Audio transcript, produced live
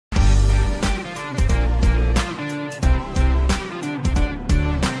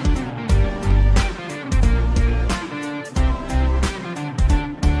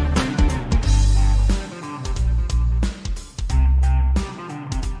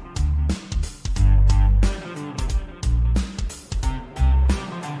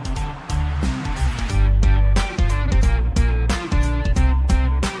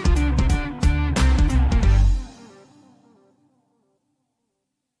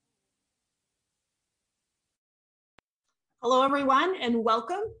Hello, everyone, and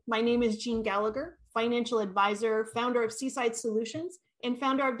welcome. My name is Jean Gallagher, financial advisor, founder of Seaside Solutions, and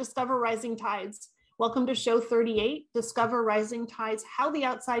founder of Discover Rising Tides. Welcome to show 38, Discover Rising Tides, How the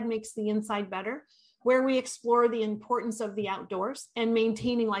Outside Makes the Inside Better, where we explore the importance of the outdoors and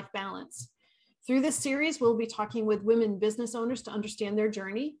maintaining life balance. Through this series, we'll be talking with women business owners to understand their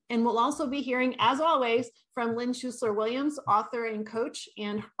journey. And we'll also be hearing, as always, from Lynn Schuessler-Williams, author and coach,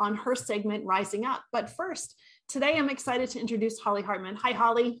 and on her segment, Rising Up. But first, today I'm excited to introduce Holly Hartman. Hi,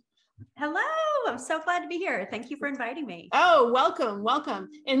 Holly. Hello, I'm so glad to be here. Thank you for inviting me. Oh, welcome.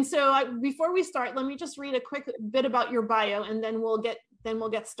 And so before we start, let me just read a quick bit about your bio, and then we'll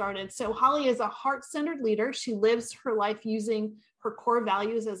get started. So Holly is a heart-centered leader. She lives her life using her core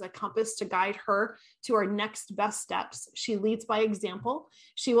values as a compass to guide her to our next best steps. She leads by example.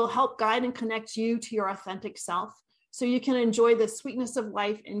 She will help guide and connect you to your authentic self so you can enjoy the sweetness of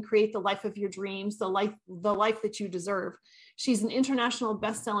life and create the life of your dreams, the life that you deserve. She's an international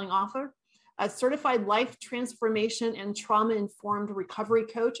best-selling author, a certified life transformation and trauma-informed recovery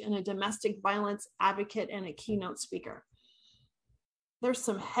coach, and a domestic violence advocate and a keynote speaker. There's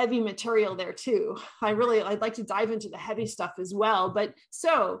some heavy material there too. I'd like to dive into the heavy stuff as well. But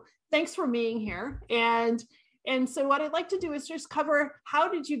so thanks for being here. And so what I'd like to do is just cover, how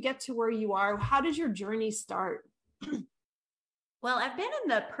did you get to where you are? How did your journey start? Well, I've been in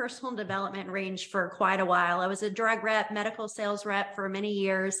the personal development range for quite a while. I was a drug rep, medical sales rep for many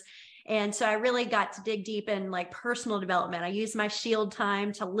years. And so I really got to dig deep in like personal development. I used my shield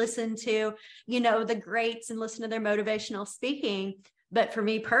time to listen to, the greats and listen to their motivational speaking. But for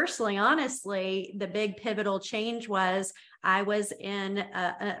me personally, honestly, the big pivotal change was I was in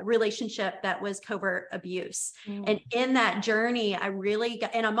a relationship that was covert abuse. And in that journey,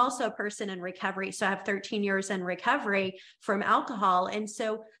 and I'm also a person in recovery. So I have 13 years in recovery from alcohol. And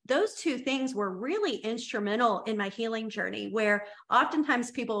so those two things were really instrumental in my healing journey, where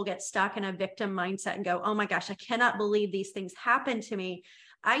oftentimes people will get stuck in a victim mindset and go, oh my gosh, I cannot believe these things happened to me.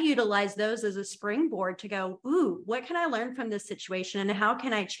 I utilize those as a springboard to go, ooh, what can I learn from this situation and how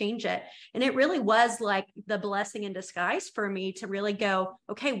can I change it? And it really was like the blessing in disguise for me to really go,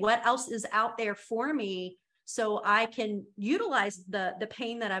 okay, what else is out there for me so I can utilize the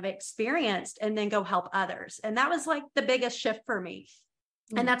pain that I've experienced and then go help others. And that was like the biggest shift for me.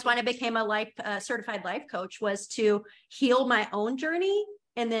 And that's when I became a certified life coach, was to heal my own journey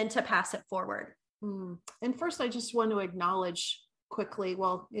and then to pass it forward. And first, I just want to acknowledge quickly,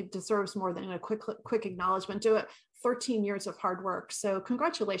 well, it deserves more than a quick acknowledgement to it. 13 years of hard work. So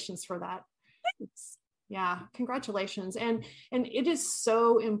congratulations for that. Thanks. Yeah, congratulations. And it is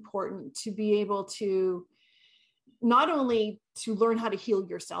so important to be able to not only to learn how to heal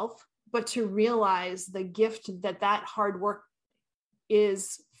yourself, but to realize the gift that hard work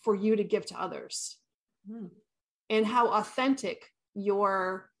is for you to give to others, and how authentic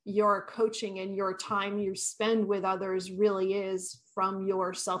your coaching and your time you spend with others really is from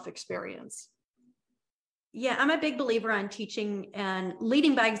your self-experience. Yeah, I'm a big believer on teaching and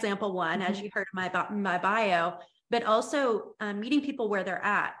leading by example, as you heard in my bio, but also meeting people where they're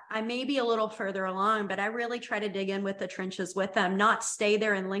at. I may be a little further along, but I really try to dig in with the trenches with them, not stay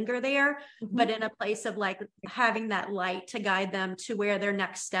there and linger there, but in a place of like having that light to guide them to where their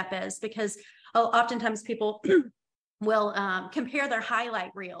next step is. Because oftentimes people will compare their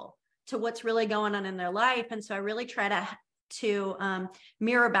highlight reel to what's really going on in their life. And so I really try to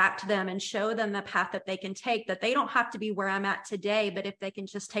mirror back to them and show them the path that they can take, that they don't have to be where I'm at today, but if they can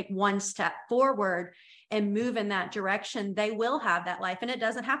just take one step forward and move in that direction, they will have that life. And it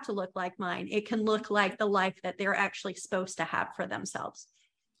doesn't have to look like mine. It can look like the life that they're actually supposed to have for themselves.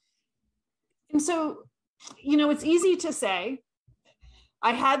 And so, it's easy to say,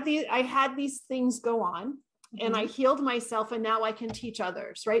 I had these things go on, and I healed myself, and now I can teach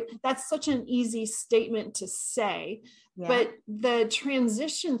others, right? That's such an easy statement to say, but the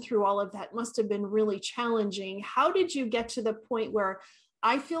transition through all of that must have been really challenging. How did you get to the point where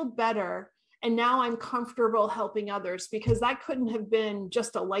I feel better and now I'm comfortable helping others? Because that couldn't have been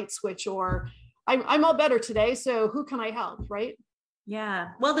just a light switch or I'm all better today, so who can I help, right? Yeah.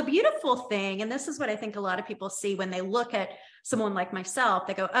 Well, the beautiful thing, and this is what I think a lot of people see when they look at someone like myself,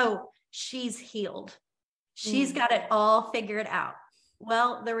 they go, oh, she's healed. She's got it all figured out.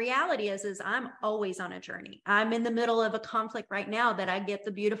 Well, the reality is I'm always on a journey. I'm in the middle of a conflict right now that I get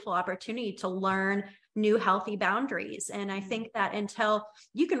the beautiful opportunity to learn new healthy boundaries. And I think that until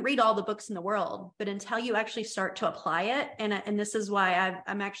you can read all the books in the world, but until you actually start to apply it, and this is why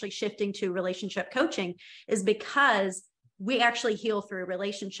I'm actually shifting to relationship coaching, is because we actually heal through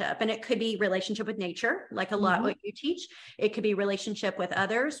relationship. And it could be relationship with nature, like a lot what you teach. It could be relationship with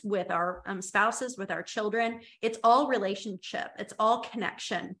others, with our spouses, with our children. It's all relationship. It's all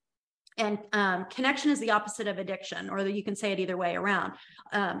connection. And connection is the opposite of addiction, or you can say it either way around.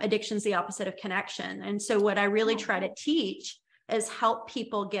 Addiction is the opposite of connection. And so what I really try to teach is help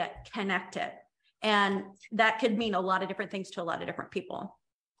people get connected. And that could mean a lot of different things to a lot of different people.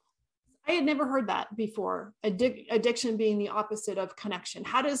 I had never heard that before. Addiction being the opposite of connection.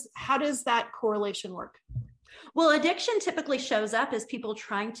 How does that correlation work? Well, addiction typically shows up as people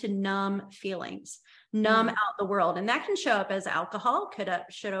trying to numb feelings, numb out the world. And that can show up as alcohol, could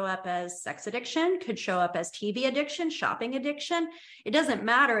show up as sex addiction, could show up as TV addiction, shopping addiction. It doesn't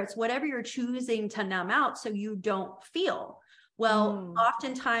matter. It's whatever you're choosing to numb out so you don't feel. Well,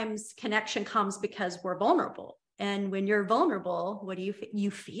 oftentimes connection comes because we're vulnerable. And when you're vulnerable, what do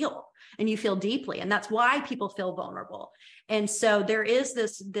you feel? And you feel deeply. And that's why people feel vulnerable. And so there is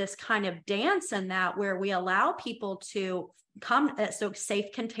this kind of dance in that where we allow people to come. So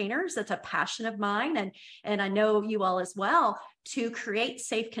safe containers, that's a passion of mine. And I know you all as well, to create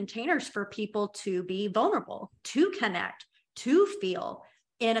safe containers for people to be vulnerable, to connect, to feel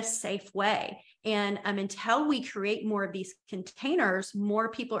in a safe way. And until we create more of these containers, more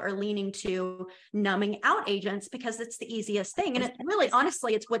people are leaning to numbing out agents because it's the easiest thing. And it really,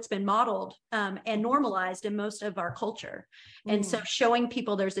 honestly, it's what's been modeled and normalized in most of our culture. And so showing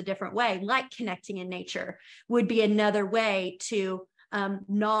people there's a different way, like connecting in nature, would be another way to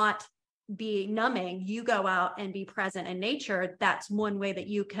not be numbing. You go out and be present in nature. That's one way that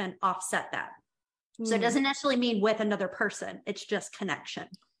you can offset that. So it doesn't necessarily mean with another person. It's just connection.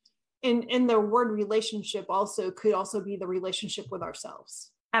 And the word relationship could also be the relationship with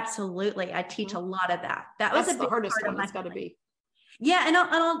ourselves. Absolutely. I teach a lot of that. That's was the hardest one. It's got to be. Yeah. And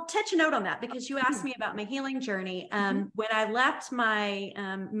I'll touch a note on that because you asked me about my healing journey. When I left my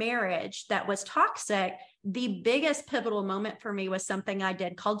marriage that was toxic, the biggest pivotal moment for me was something I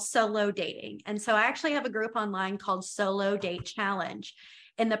did called solo dating. And so I actually have a group online called Solo Date Challenge.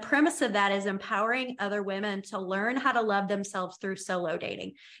 And the premise of that is empowering other women to learn how to love themselves through solo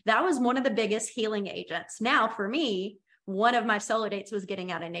dating. That was one of the biggest healing agents. Now, for me, one of my solo dates was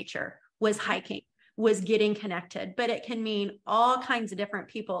getting out in nature, was hiking, was getting connected, but it can mean all kinds of different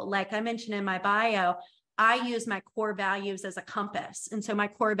people. Like I mentioned in my bio, I use my core values as a compass. And so my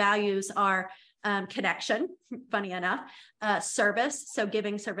core values are connection, funny enough, service, so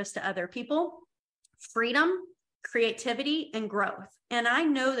giving service to other people, freedom, creativity, and growth. And I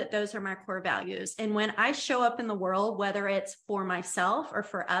know that those are my core values. And when I show up in the world, whether it's for myself or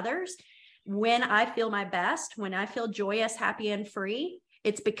for others, when I feel my best, when I feel joyous, happy, and free,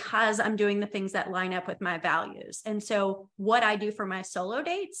 it's because I'm doing the things that line up with my values. And so what I do for my solo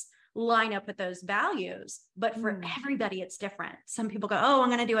dates line up with those values. But for everybody, it's different. Some people go, oh, I'm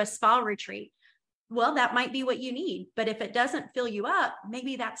going to do a spa retreat. Well, that might be what you need, but if it doesn't fill you up,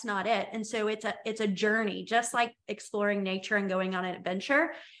 maybe that's not it. And so it's a journey, just like exploring nature and going on an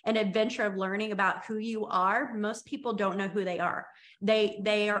adventure of learning about who you are. Most people don't know who they are.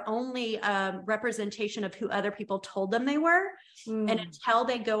 They are only a representation of who other people told them they were. And until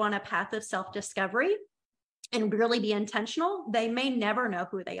they go on a path of self-discovery and really be intentional, they may never know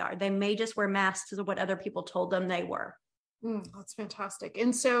who they are. They may just wear masks of what other people told them they were. That's fantastic.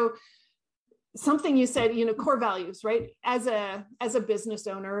 And so something you said, core values, right? As a business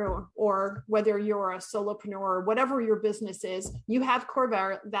owner or whether you're a solopreneur or whatever your business is, you have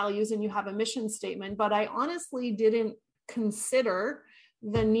core values and you have a mission statement, but I honestly didn't consider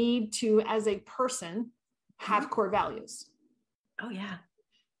the need to, as a person, have core values. Oh yeah.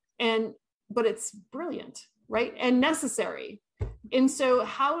 But it's brilliant, right? And necessary. And so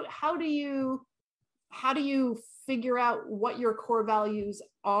how do you figure out what your core values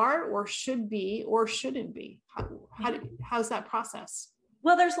are or should be or shouldn't be? How's that process?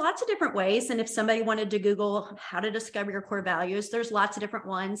 Well, there's lots of different ways. And if somebody wanted to Google how to discover your core values, there's lots of different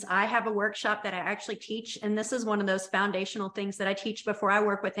ones. I have a workshop that I actually teach. And this is one of those foundational things that I teach before I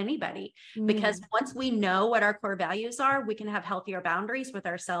work with anybody, because once we know what our core values are, we can have healthier boundaries with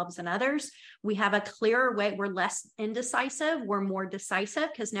ourselves and others. We have a clearer way. We're less indecisive. We're more decisive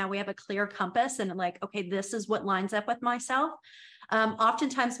because now we have a clear compass and okay, this is what lines up with myself.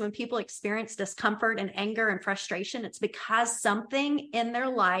 Oftentimes when people experience discomfort and anger and frustration, it's because something in their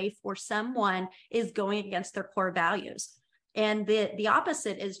life or someone is going against their core values. And the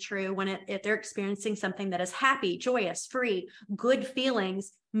opposite is true if they're experiencing something that is happy, joyous, free, good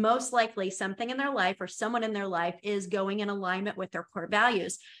feelings. Most likely something in their life or someone in their life is going in alignment with their core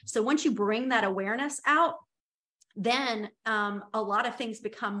values. So once you bring that awareness out, then a lot of things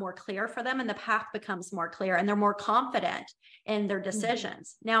become more clear for them and the path becomes more clear and they're more confident in their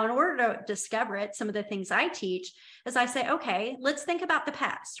decisions. Now, in order to discover it, some of the things I teach is I say, okay, let's think about the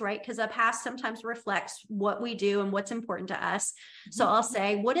past, right? Because the past sometimes reflects what we do and what's important to us. So I'll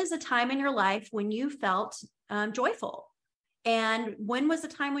say, what is a time in your life when you felt joyful? And when was the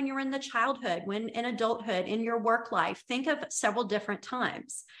time when you were in the childhood, when in adulthood, in your work life? Think of several different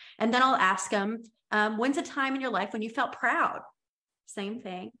times. And then I'll ask them, when's a time in your life when you felt proud? Same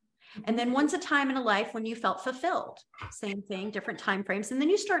thing. And then when's a time in a life when you felt fulfilled? Same thing, different time frames. And then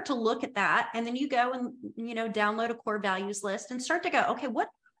you start to look at that, and then you go and, download a core values list and start to go, okay, what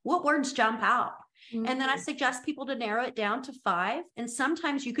words jump out? And then I suggest people to narrow it down to 5. And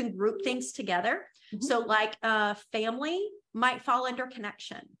sometimes you can group things together. So like family might fall under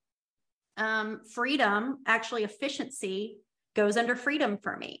connection. Freedom, actually efficiency goes under freedom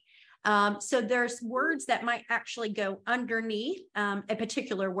for me. So there's words that might actually go underneath a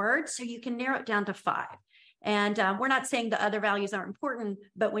particular word. So you can narrow it down to 5. And we're not saying the other values aren't important,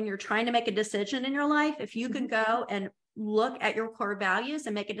 but when you're trying to make a decision in your life, if you can go and look at your core values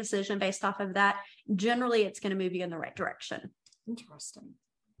and make a decision based off of that, generally it's going to move you in the right direction. Interesting.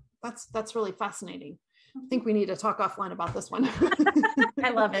 That's really fascinating. I think we need to talk offline about this one. I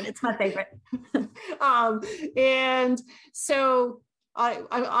love it. It's my favorite. And so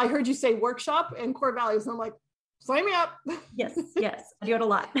I heard you say workshop and core values. And I'm like, sign me up. Yes. I do it a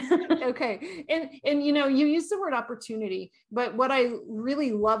lot. Okay. And you use the word opportunity, but what I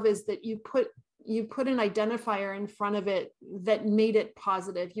really love is that you put an identifier in front of it that made it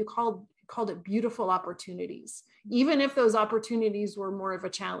positive. You called it beautiful opportunities, even if those opportunities were more of a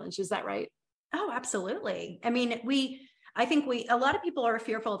challenge. Is that right? Oh, absolutely. I mean, I think a lot of people are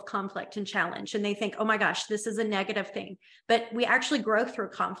fearful of conflict and challenge, and they think, oh my gosh, this is a negative thing, but we actually grow through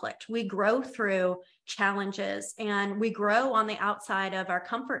conflict. We grow through challenges, and we grow on the outside of our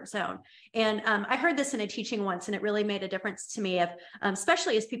comfort zone. And I heard this in a teaching once, and it really made a difference to me,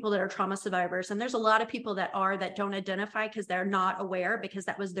 especially as people that are trauma survivors. And there's a lot of people that don't identify because they're not aware, because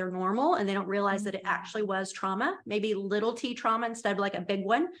that was their normal, and they don't realize that it actually was trauma, maybe little t trauma instead of like a big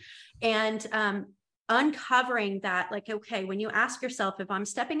one. And uncovering that, like, okay, when you ask yourself, if I'm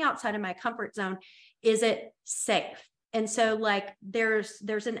stepping outside of my comfort zone, is it safe? And so like, there's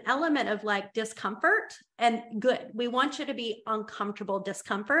an element of like discomfort, and good. We want you to be uncomfortable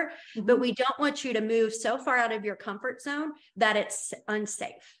discomfort, but we don't want you to move so far out of your comfort zone that it's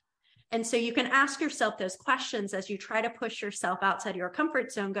unsafe. And so you can ask yourself those questions as you try to push yourself outside of your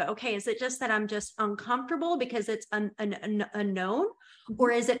comfort zone. Go, okay, is it just that I'm just uncomfortable because it's unknown?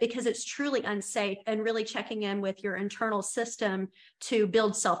 Or is it because it's truly unsafe? And really checking in with your internal system to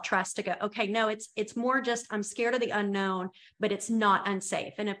build self-trust to go, okay, no, it's more just I'm scared of the unknown, but it's not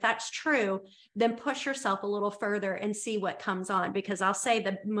unsafe. And if that's true, then push yourself a little further and see what comes on. Because I'll say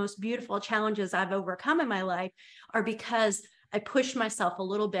the most beautiful challenges I've overcome in my life are because I pushed myself a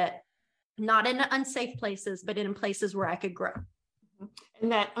little bit, not in unsafe places, but in places where I could grow.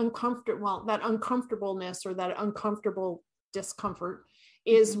 And that uncomfortableness or that uncomfortable discomfort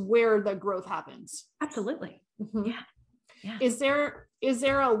is where the growth happens. Absolutely. Yeah. Is there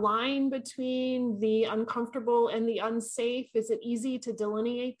a line between the uncomfortable and the unsafe? Is it easy to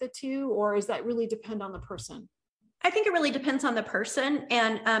delineate the two, or does that really depend on the person? I think it really depends on the person.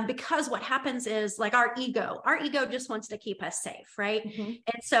 And because what happens is like our ego just wants to keep us safe, right?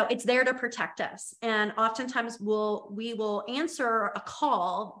 And so it's there to protect us. And oftentimes we will answer a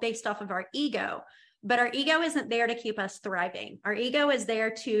call based off of our ego, but our ego isn't there to keep us thriving. Our ego is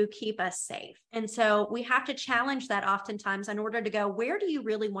there to keep us safe. And so we have to challenge that oftentimes in order to go, where do you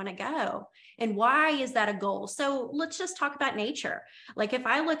really want to go? And why is that a goal? So let's just talk about nature. Like if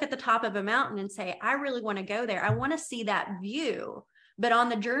I look at the top of a mountain and say, I really want to go there, I want to see that view. But on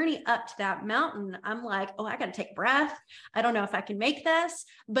the journey up to that mountain, I'm like, oh, I got to take a breath. I don't know if I can make this,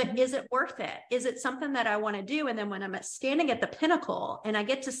 but is it worth it? Is it something that I want to do? And then when I'm standing at the pinnacle and I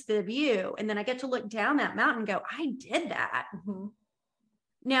get to see the view, and then I get to look down that mountain and go, I did that.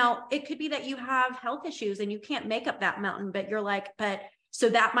 Now, it could be that you have health issues and you can't make up that mountain, but you're like, so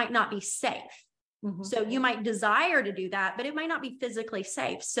that might not be safe. So you might desire to do that, but it might not be physically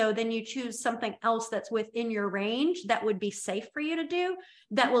safe. So then you choose something else that's within your range that would be safe for you to do,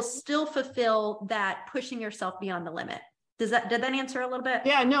 that will still fulfill that pushing yourself beyond the limit. Did that answer a little bit?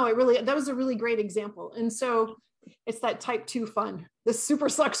 Yeah, no, that was a really great example. And so it's that type 2 fun. This super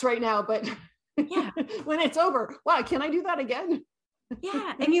sucks right now, but yeah, when it's over, wow, can I do that again?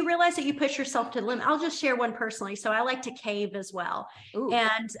 Yeah. And you realize that you push yourself to the limit. I'll just share one personally. So I like to cave as well. Ooh,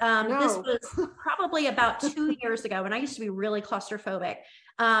 and this no. was probably about 2 years ago, and I used to be really claustrophobic.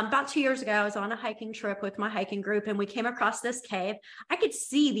 About 2 years ago, I was on a hiking trip with my hiking group, and we came across this cave. I could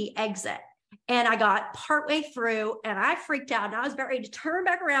see the exit. And I got partway through and I freaked out, and I was about ready to turn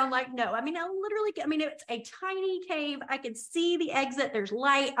back around. Like, no, I mean, it's a tiny cave. I could see the exit. There's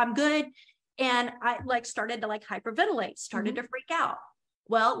light. I'm good. And I started to hyperventilate, started to freak out.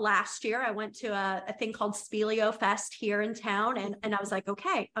 Well, last year I went to a thing called Speleo Fest here in town. And I was like,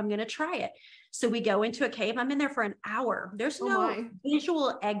 okay, I'm going to try it. So we go into a cave. I'm in there for an hour. There's no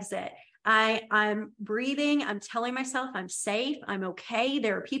visual exit. I'm breathing. I'm telling myself I'm safe. I'm okay.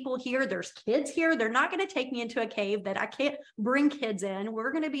 There are people here. There's kids here. They're not going to take me into a cave that I can't bring kids in.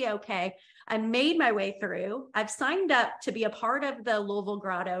 We're going to be okay. I made my way through. I've signed up to be a part of the Louisville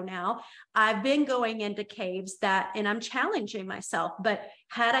Grotto now. I've been going into caves and I'm challenging myself. But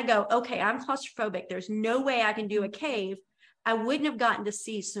had I go, okay, I'm claustrophobic, there's no way I can do a cave, I wouldn't have gotten to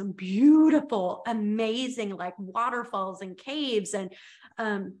see some beautiful, amazing waterfalls and caves and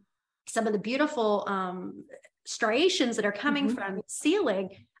some of the beautiful striations that are coming from the ceiling.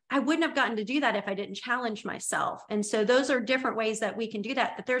 I wouldn't have gotten to do that if I didn't challenge myself. And so those are different ways that we can do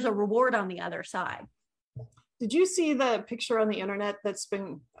that, but there's a reward on the other side. Did you see the picture on the internet that's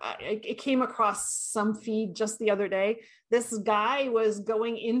been, it came across some feed just the other day? This guy was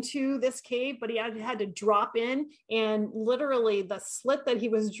going into this cave, but he had to drop in, and literally the slit that he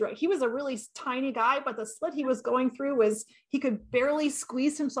was a really tiny guy, but the slit he was going through he could barely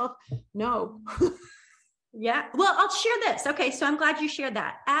squeeze himself. No. Yeah. Well, I'll share this. Okay. So I'm glad you shared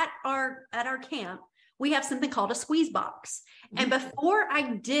that. At our camp, we have something called a squeeze box. And before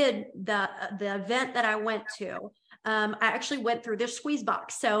I did the event that I went to, I actually went through this squeeze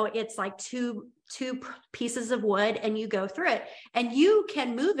box. So it's like two pieces of wood, and you go through it, and you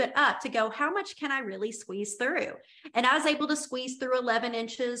can move it up to go, how much can I really squeeze through? And I was able to squeeze through 11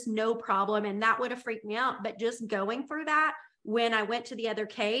 inches, no problem. And that would have freaked me out. But just going through that, when I went to the other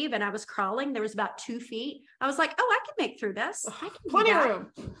cave and I was crawling, there was about 2 feet. I was like, oh, I can make through this. I can plenty of room.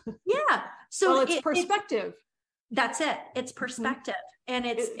 Yeah. So it's perspective. That's it. It's perspective. And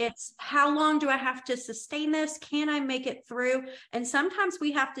it's how long do I have to sustain this? Can I make it through? And sometimes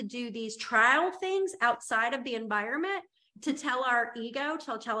we have to do these trial things outside of the environment to tell our ego,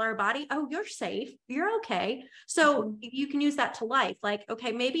 to tell our body, oh, you're safe, you're okay. So you can use that to life. Like,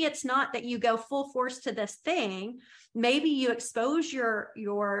 okay, maybe it's not that you go full force to this thing. Maybe you expose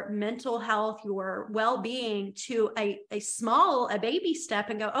your mental health, your well-being to a baby step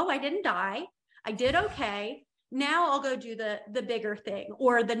and go, oh, I didn't die. I did okay. Now I'll go do the bigger thing,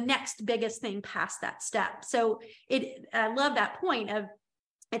 or the next biggest thing past that step. So I love that point of,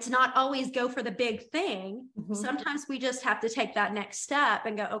 it's not always go for the big thing. Sometimes we just have to take that next step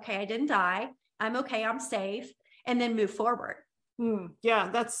and go, okay, I didn't die. I'm okay. I'm safe. And then move forward. Yeah,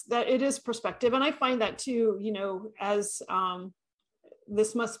 that it is perspective. And I find that too, as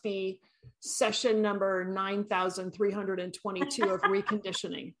this must be session number 9,322 of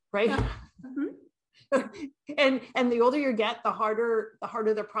reconditioning, right? And the older you get, the harder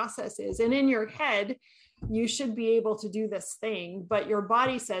the process is. And in your head, you should be able to do this thing, but your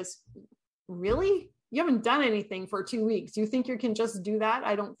body says, really? You haven't done anything for 2 weeks. You think you can just do that?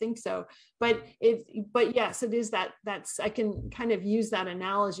 I don't think so. But yes, it is that's, I can kind of use that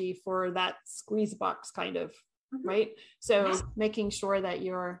analogy for that squeeze box kind of, right? So making sure that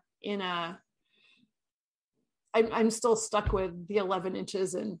you're in I'm still stuck with the 11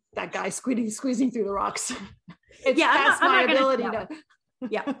 inches and that guy squeezing through the rocks. It's past my ability to.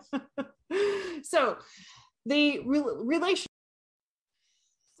 Yeah. So the relation.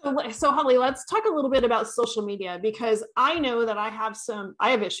 So Holly, let's talk a little bit about social media, because I know that I have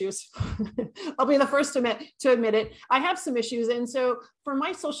issues. I'll be the first to admit it. I have some issues. And so for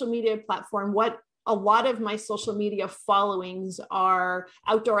my social media platform, what a lot of my social media followings are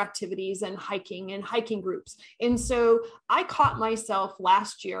outdoor activities and hiking groups. And so I caught myself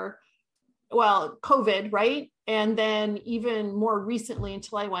last year, well, COVID, right? And then even more recently,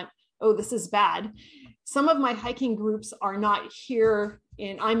 until I went, oh, this is bad. Some of my hiking groups are not here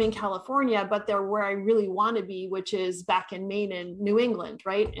I'm in California, but they're where I really want to be, which is back in Maine and New England,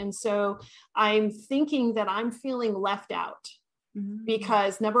 right? And so I'm thinking that I'm feeling left out.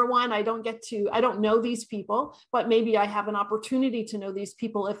 Because number one, I don't know these people, but maybe I have an opportunity to know these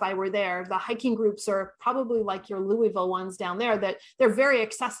people if I were there. The hiking groups are probably like your Louisville ones down there, that they're very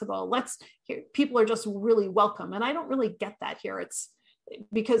accessible. People are just really welcome. And I don't really get that here. It's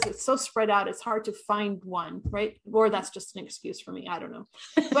because it's so spread out, it's hard to find one, right? Or that's just an excuse for me. I don't know.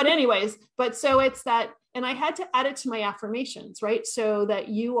 But anyways, so it's that And I had to add it to my affirmations, right? So that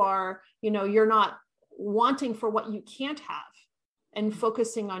you are, you're not wanting for what you can't have and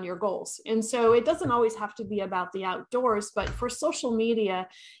focusing on your goals. And so it doesn't always have to be about the outdoors, but for social media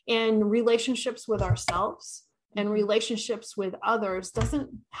and relationships with ourselves and relationships with others,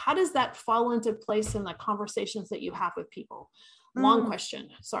 how does that fall into place in the conversations that you have with people? Long question.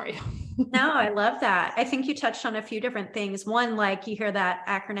 Sorry. No, I love that. I think you touched on a few different things. One, like you hear that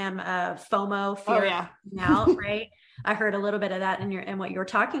acronym of FOMO, fear of missing out, right? I heard a little bit of that in what you were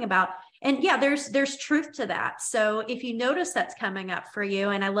talking about. And yeah, there's truth to that. So if you notice that's coming up for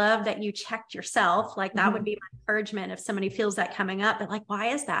you, and I love that you checked yourself, like that would be my encouragement if somebody feels that coming up, but like, why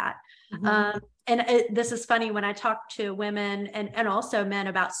is that? This is funny when I talk to women and also men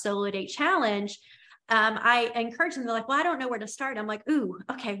about solo date challenge. I encourage them. They're like, well, I don't know where to start. I'm like, ooh,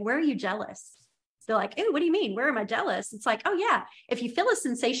 okay. Where are you jealous? They're like, ooh, what do you mean? Where am I jealous? It's like, oh yeah. If you feel a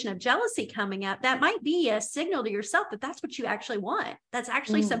sensation of jealousy coming up, that might be a signal to yourself that that's what you actually want. That's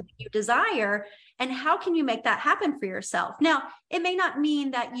actually something you desire. And how can you make that happen for yourself? Now, it may not mean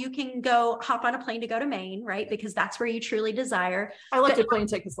that you can go hop on a plane to go to Maine, right? Because that's where you truly desire. I looked at plane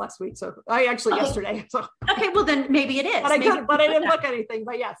tickets last week. So yesterday. So. Okay. Well, then maybe it is. But I didn't look anything,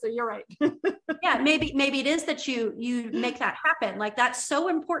 but yeah, so you're right. Yeah. Maybe it is that you make that happen. Like that's so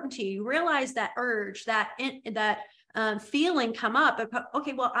important to you. You realize that urge, that feeling come up.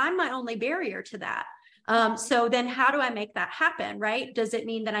 Okay. Well, I'm my only barrier to that. So then how do I make that happen? Right. Does it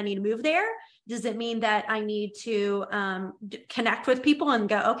mean that I need to move there? Does it mean that I need to connect with people and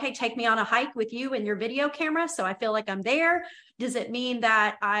go, okay, take me on a hike with you and your video camera so I feel like I'm there? Does it mean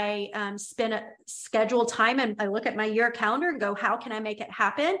that I spend a scheduled time and I look at my year calendar and go, how can I make it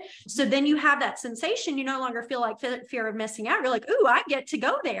happen? So then you have that sensation. You no longer feel like fear of missing out. You're like, ooh, I get to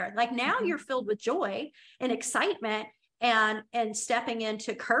go there. Like now you're filled with joy and excitement and stepping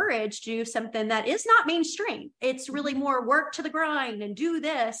into courage to do something that is not mainstream. It's really more work to the grind and do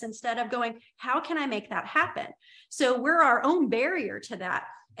this instead of going, how can I make that happen? So we're our own barrier to that.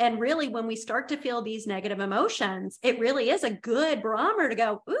 And really, when we start to feel these negative emotions, it really is a good barometer to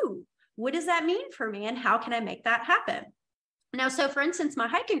go, ooh, what does that mean for me? And how can I make that happen? Now, so for instance, my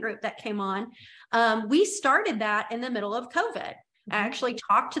hiking group that came on, we started that in the middle of COVID. I actually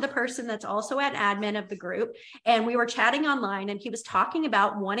talked to the person that's also an admin of the group, and we were chatting online, and he was talking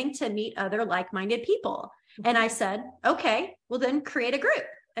about wanting to meet other like-minded people. And I said, okay, well then create a group.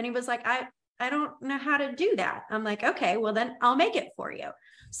 And he was like, I don't know how to do that. I'm like, okay, well then I'll make it for you.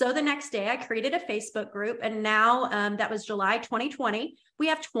 So the next day I created a Facebook group, and now that was July 2020. We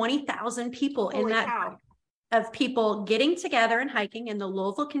have 20,000 people in that group of people getting together and hiking in the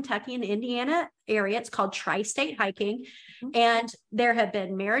Louisville, Kentucky and Indiana area. It's called Tri-State Hiking. And there have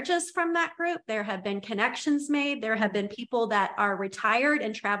been marriages from that group. There have been connections made. There have been people that are retired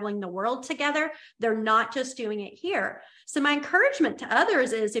and traveling the world together. They're not just doing it here. So my encouragement to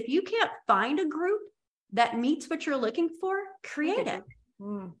others is if you can't find a group that meets what you're looking for, create it.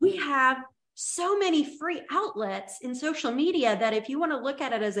 We have so many free outlets in social media that if you want to look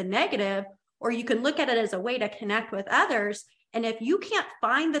at it as a negative, or you can look at it as a way to connect with others. And if you can't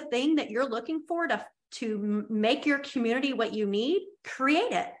find the thing that you're looking for to make your community what you need,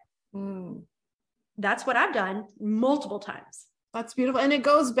 create it. That's what I've done multiple times. That's beautiful. And it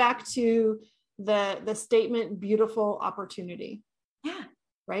goes back to the statement, beautiful opportunity. Yeah.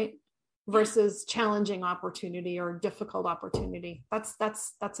 Right. Versus challenging opportunity or difficult opportunity.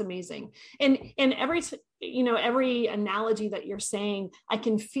 That's amazing. And every analogy that you're saying, I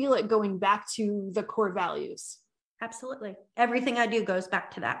can feel it going back to the core values. Absolutely. Everything I do goes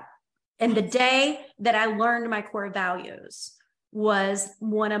back to that. And the day that I learned my core values was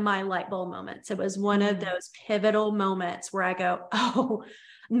one of my light bulb moments. It was one of those pivotal moments where I go, oh,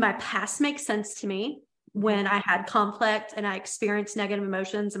 my past makes sense to me. When I had conflict and I experienced negative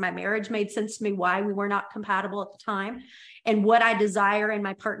emotions and my marriage made sense to me, why we were not compatible at the time, and what I desire in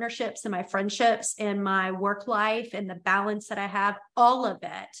my partnerships and my friendships and my work life and the balance that I have, all of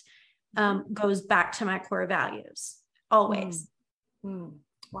it goes back to my core values always.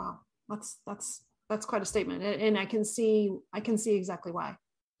 Wow. That's quite a statement. And I can see exactly why.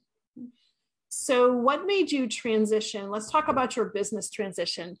 So what made you transition? Let's talk about your business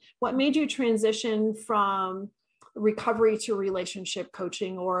transition. What made you transition from recovery to relationship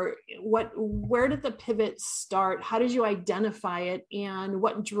coaching, or where did the pivot start? How did you identify it? And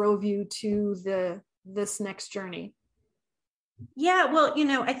what drove you to this next journey? Yeah, well,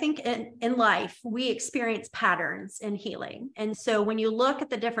 I think in life, we experience patterns in healing. And so when you look at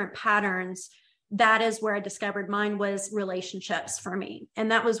the different patterns, that is where I discovered mine was relationships for me. And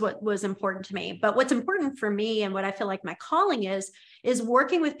that was what was important to me. But what's important for me and what I feel like my calling is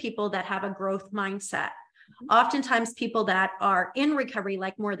working with people that have a growth mindset. Oftentimes people that are in recovery,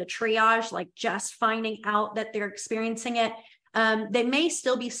 like more the triage, like just finding out that they're experiencing it, they may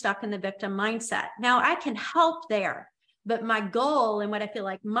still be stuck in the victim mindset. Now I can help there, but my goal and what I feel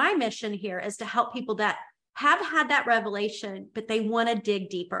like my mission here is to help people that have had that revelation, but they want to dig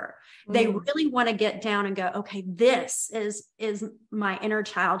deeper. They really want to get down and go, okay, this is my inner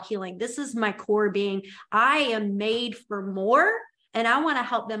child healing. This is my core being. I am made for more. And I want to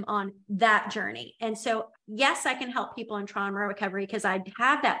help them on that journey. And so, yes, I can help people in trauma recovery because I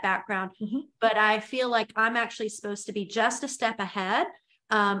have that background, but I feel like I'm actually supposed to be just a step ahead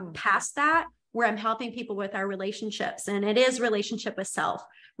past that, where I'm helping people with our relationships. And it is relationship with self,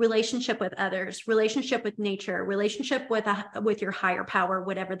 relationship with others, relationship with nature, relationship with your higher power,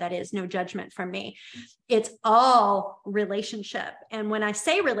 whatever that is. No judgment from me. It's all relationship. And when I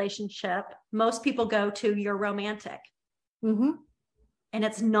say relationship, most people go to your romantic. And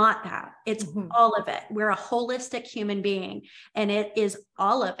it's not that. It's all of it. We're a holistic human being, and it is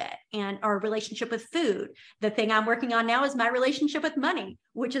all of it. And our relationship with food. The thing I'm working on now is my relationship with money,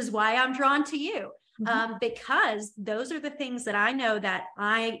 which is why I'm drawn to you. Because those are the things that I know that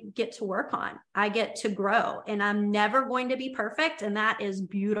I get to work on. I get to grow, and I'm never going to be perfect. And that is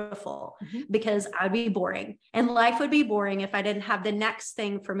beautiful because I'd be boring, and life would be boring if I didn't have the next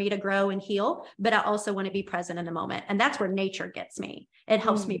thing for me to grow and heal. But I also want to be present in the moment. And that's where nature gets me. It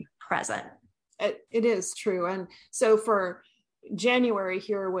helps me be present. It is true. And so for January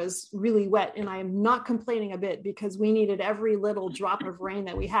here was really wet, and I am not complaining a bit because we needed every little drop of rain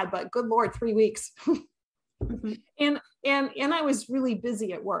that we had, but good Lord, 3 weeks. And I was really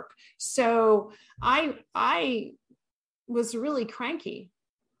busy at work. So I was really cranky,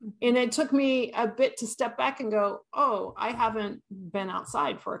 and it took me a bit to step back and go, oh, I haven't been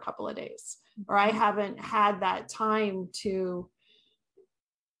outside for a couple of days, or I haven't had that time to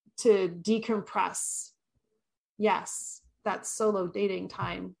decompress. Yes. That solo dating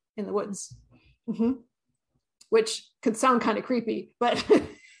time in the woods, which could sound kind of creepy, but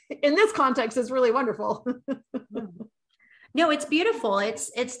in this context, it's really wonderful. No, it's beautiful.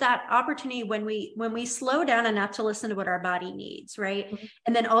 It's that opportunity when we slow down enough to listen to what our body needs, right?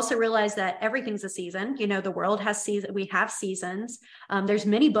 And then also realize that everything's a season. You know, the world has season. We have seasons. There's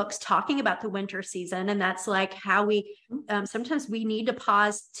many books talking about the winter season, and that's like how we sometimes we need to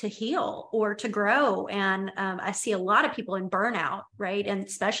pause to heal or to grow. And I see a lot of people in burnout, right? And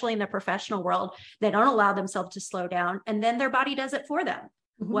especially in the professional world, they don't allow themselves to slow down, and then their body does it for them.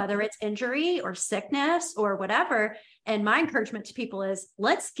 Whether it's injury or sickness or whatever. And my encouragement to people is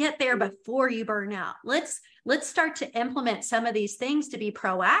let's get there before you burn out. Let's start to implement some of these things to be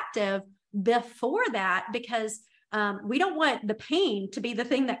proactive before that, because we don't want the pain to be the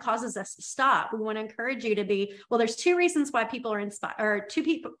thing that causes us to stop. We want to encourage you to be, well, there's two reasons why people are inspired, or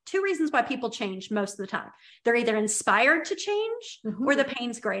two reasons why people change most of the time. They're either inspired to change or the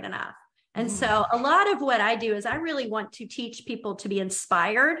pain's great enough. And so a lot of what I do is I really want to teach people to be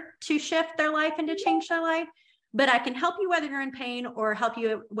inspired to shift their life and to change their life, but I can help you whether you're in pain or help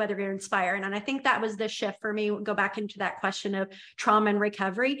you whether you're inspired. And I think that was the shift for me. Go back into that question of trauma and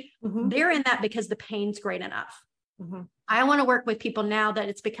recovery. They're in that because the pain's great enough. I want to work with people now that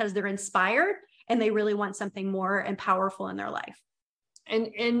it's because they're inspired and they really want something more and powerful in their life. And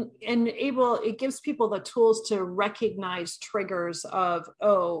it gives people the tools to recognize triggers of,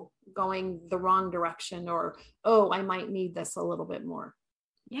 oh, going the wrong direction, or, oh, I might need this a little bit more.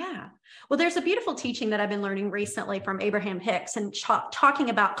 Yeah. Well, there's a beautiful teaching that I've been learning recently from Abraham Hicks and talking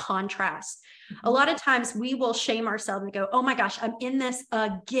about contrast. A lot of times we will shame ourselves and go, oh my gosh, I'm in this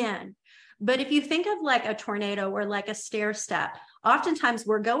again. But if you think of like a tornado or like a stair step, oftentimes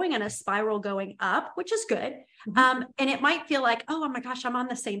we're going in a spiral going up, which is good. And it might feel like, oh my gosh, I'm on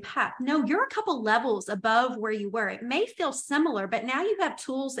the same path. No, you're a couple levels above where you were. It may feel similar, but now you have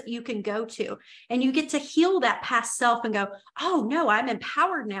tools that you can go to, and you get to heal that past self and go, oh no, I'm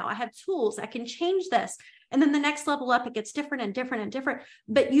empowered now. I have tools. I can change this. And then the next level up, it gets different and different and different.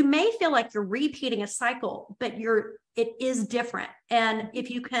 But you may feel like you're repeating a cycle, but it is different. And if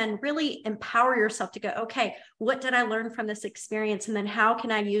you can really empower yourself to go, okay, what did I learn from this experience? And then how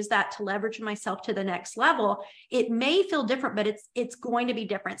can I use that to leverage myself to the next level? It may feel different, but it's going to be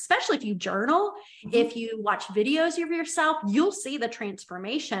different, especially if you journal, if you watch videos of yourself, you'll see the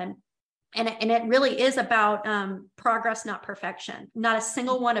transformation. And it really is about progress, not perfection. Not a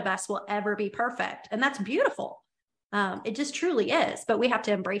single one of us will ever be perfect. And that's beautiful. It just truly is. But we have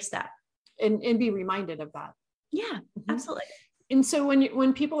to embrace that. And be reminded of that. Yeah, absolutely. And so when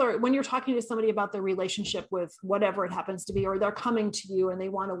you're talking to somebody about their relationship with whatever it happens to be, or they're coming to you and they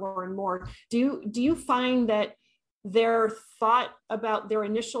want to learn more, do you find that their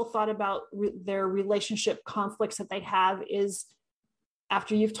initial thought about their relationship conflicts that they have is,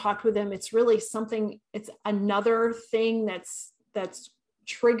 after you've talked with them, it's really it's another thing that's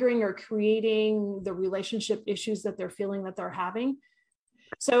triggering or creating the relationship issues that they're feeling that they're having?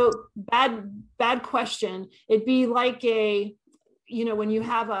 So bad question. It'd be like when you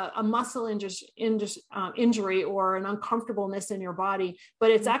have a muscle injury or an uncomfortableness in your body,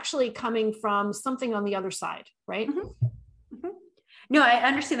 but it's actually coming from something on the other side, right? Mm-hmm. Mm-hmm. No, I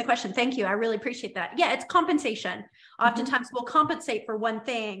understand the question. Thank you. I really appreciate that. Yeah, it's compensation. Oftentimes we'll compensate for one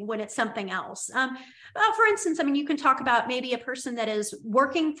thing when it's something else. For instance, you can talk about maybe a person that is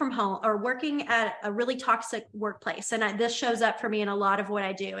working from home or working at a really toxic workplace. And this shows up for me in a lot of what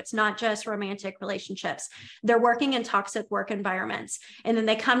I do. It's not just romantic relationships. They're working in toxic work environments. And then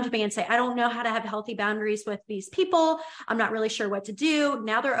they come to me and say, I don't know how to have healthy boundaries with these people. I'm not really sure what to do.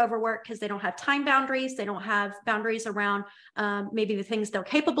 Now they're overworked because they don't have time boundaries. They don't have boundaries around maybe the things they're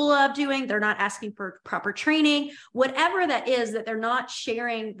capable of doing. They're not asking for proper training, whatever that is, that they're not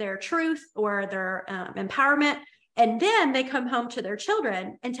sharing their truth or their empowerment. And then they come home to their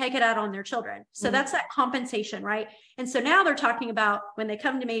children and take it out on their children. So that's that compensation, right? And so now they're talking about, when they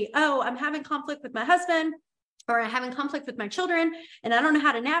come to me, oh, I'm having conflict with my husband, or I'm having conflict with my children, and I don't know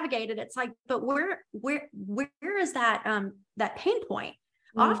how to navigate it. It's like, but where is that pain point?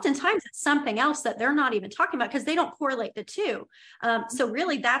 Oftentimes it's something else that they're not even talking about because they don't correlate the two. So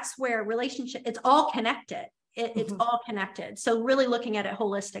really that's where relationship, it's all connected. It's all connected. So really looking at it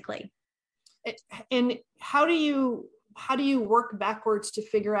holistically. And how do you work backwards to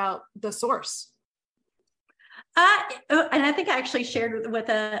figure out the source? And I think I actually shared with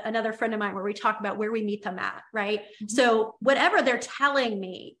another friend of mine where we talk about where we meet them at, right? Mm-hmm. So whatever they're telling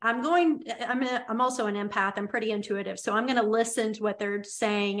me, I'm also an empath. I'm pretty intuitive. So I'm going to listen to what they're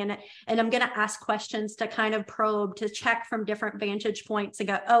saying, and I'm going to ask questions to kind of probe, to check from different vantage points and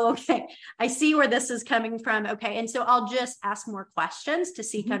go, oh, okay, I see where this is coming from. Okay. And so I'll just ask more questions to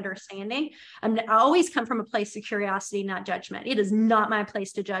seek understanding. I always come from a place of curiosity, not judgment. It is not my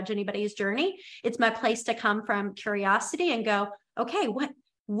place to judge anybody's journey. It's my place to come from curiosity and go, okay,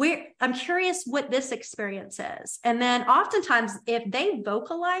 I'm curious what this experience is. And then oftentimes if they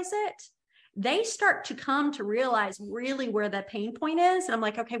vocalize it, they start to come to realize really where the pain point is. And I'm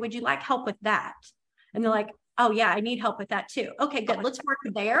like, okay, would you like help with that? And they're like, oh yeah, I need help with that too. Okay, good. Let's work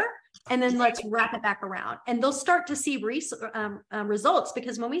there. And then let's wrap it back around. And they'll start to see results,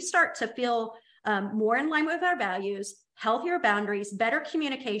 because when we start to feel more in line with our values, healthier boundaries, better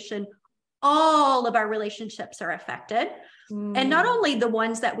communication, all of our relationships are affected. And not only the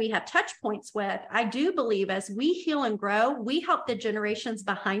ones that we have touch points with, I do believe as we heal and grow, we help the generations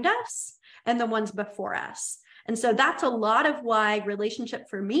behind us and the ones before us. And so that's a lot of why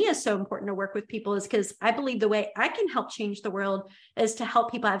relationship for me is so important to work with people, is because I believe the way I can help change the world is to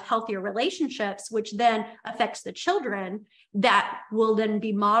help people have healthier relationships, which then affects the children that will then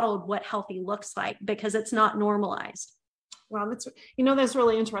be modeled what healthy looks like, because it's not normalized. Wow, that's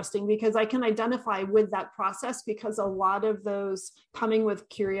really interesting, because I can identify with that process, because a lot of those coming with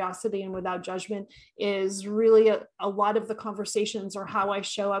curiosity and without judgment is really a lot of the conversations, or how I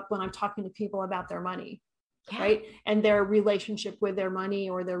show up when I'm talking to people about their money, right? And their relationship with their money,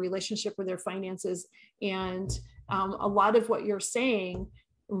 or their relationship with their finances. And a lot of what you're saying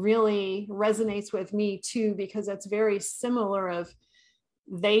really resonates with me too, because it's very similar of,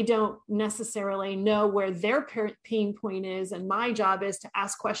 they don't necessarily know where their pain point is. And my job is to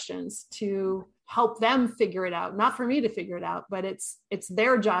ask questions to help them figure it out. Not for me to figure it out, but it's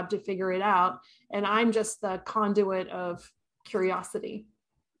their job to figure it out. And I'm just the conduit of curiosity.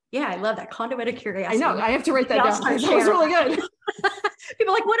 Yeah, I love that, conduit of curiosity. I know, I have to write that down. That was really good.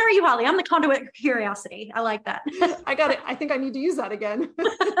 People are like, what are you, Holly? I'm the conduit of curiosity. I like that. I got it. I think I need to use that again.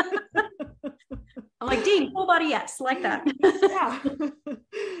 I'm like, Dean, full body yes, like that. Yeah.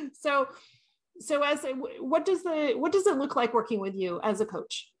 So what does it look like working with you as a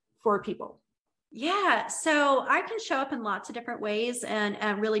coach for people? Yeah. So I can show up in lots of different ways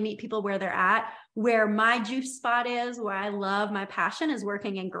and really meet people where they're at. Where my juice spot is, where I love, my passion is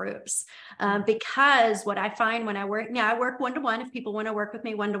working in groups. Because what I find when I work, I work one-to-one if people want to work with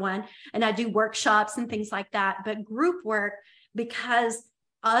me one-to-one, and I do workshops and things like that, but group work, because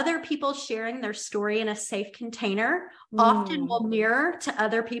other people sharing their story in a safe container often will mirror to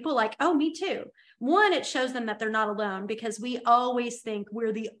other people like, oh, me too. One, it shows them that they're not alone, because we always think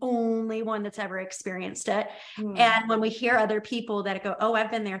we're the only one that's ever experienced it. And when we hear other people that go, oh,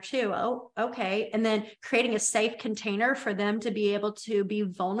 I've been there too. Oh, okay. And then creating a safe container for them to be able to be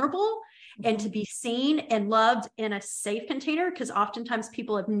vulnerable and to be seen and loved in a safe container, because oftentimes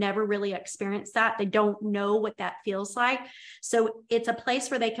people have never really experienced that. They don't know what that feels like. So it's a place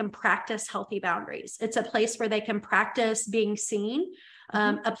where they can practice healthy boundaries. It's a place where they can practice being seen,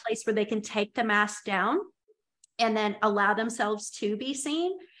 a place where they can take the mask down and then allow themselves to be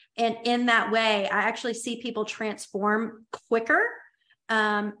seen. And in that way, I actually see people transform quicker,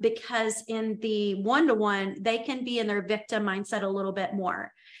 because in the one-to-one, they can be in their victim mindset a little bit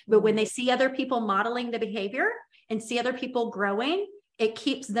more. But when they see other people modeling the behavior and see other people growing, it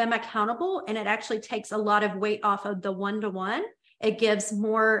keeps them accountable, and it actually takes a lot of weight off of the one-to-one. It gives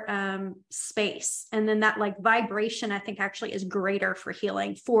more space. And then that like vibration, I think actually is greater for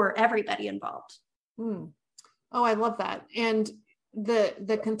healing for everybody involved. Oh, I love that. And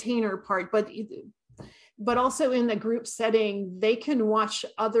the container part, but also in the group setting, they can watch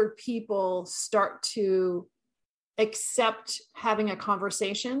other people start to accept having a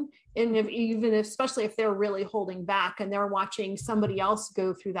conversation. And especially if they're really holding back and they're watching somebody else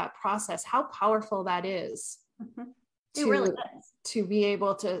go through that process, how powerful that is. It really is. To be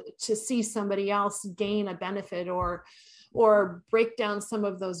able to see somebody else gain a benefit or break down some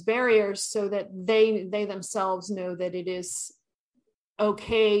of those barriers, so that they themselves know that it is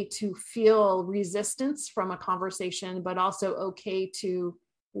okay to feel resistance from a conversation, but also okay to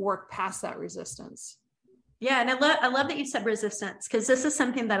work past that resistance. Yeah. And I love that you said resistance, because this is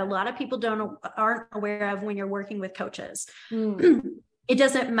something that a lot of people aren't aware of when you're working with coaches. It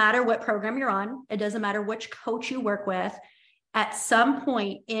doesn't matter what program you're on. It doesn't matter which coach you work with. At some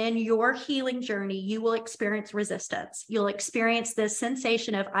point in your healing journey, you will experience resistance. You'll experience this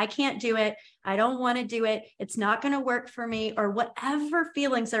sensation of, I can't do it. I don't want to do it. It's not going to work for me, or whatever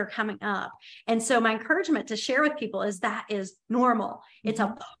feelings that are coming up. And so my encouragement to share with people is that is normal. It's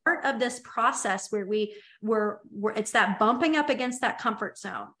a part of this process where it's that bumping up against that comfort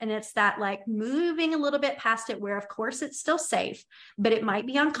zone. And it's that like moving a little bit past it, where of course it's still safe, but it might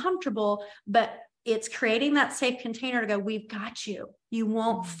be uncomfortable, but it's creating that safe container to go, we've got you. You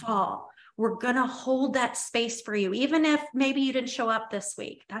won't fall. We're going to hold that space for you. Even if maybe you didn't show up this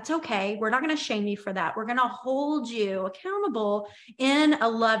week, that's okay. We're not going to shame you for that. We're going to hold you accountable in a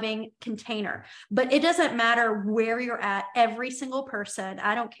loving container. But it doesn't matter where you're at, every single person.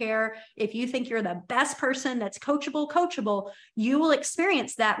 I don't care if you think you're the best person that's coachable, you will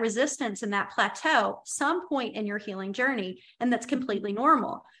experience that resistance and that plateau some point in your healing journey. And that's completely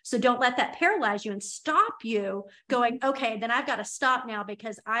normal. So don't let that paralyze you and stop you going, okay, then I've got to stop now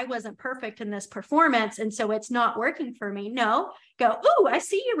because I wasn't perfect in this performance. And so it's not working for me. No, go, oh, I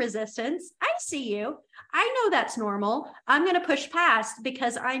see your resistance. I see you. I know that's normal. I'm going to push past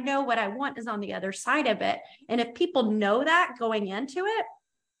because I know what I want is on the other side of it. And if people know that going into it,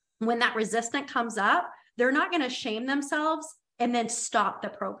 when that resistance comes up, they're not going to shame themselves and then stop the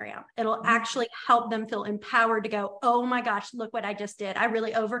program. It'll actually help them feel empowered to go, oh my gosh, look what I just did. I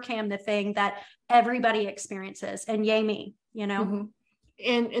really overcame the thing that everybody experiences, and yay me, you know?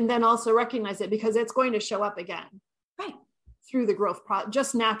 And then also recognize it, because it's going to show up again. Right. Through the growth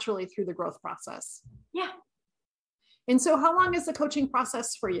just naturally through the growth process. Yeah. And so how long is the coaching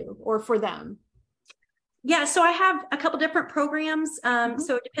process for you or for them? Yeah. So I have a couple different programs.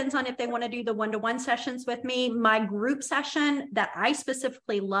 So it depends on if they want to do the one-to-one sessions with me. My group session that I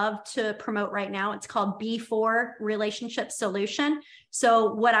specifically love to promote right now, it's called B4 Relationship Solution.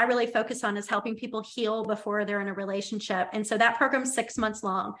 So what I really focus on is helping people heal before they're in a relationship. And so that program's 6 months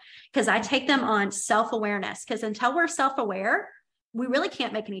long, because I take them on self-awareness, because until we're self-aware, we really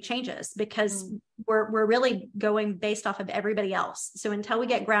can't make any changes, because we're really going based off of everybody else. So until we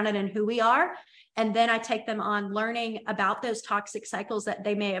get grounded in who we are, and then I take them on learning about those toxic cycles that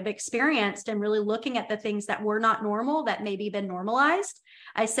they may have experienced, and really looking at the things that were not normal that maybe been normalized.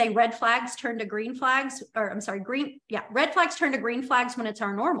 I say red flags turn to green flags, red flags turn to green flags when it's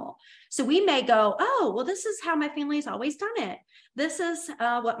our normal. So we may go, oh, well, this is how my family's always done it. This is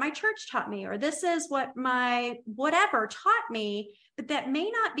what my church taught me, or this is what my whatever taught me, but that may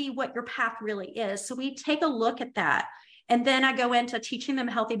not be what your path really is. So we take a look at that. And then I go into teaching them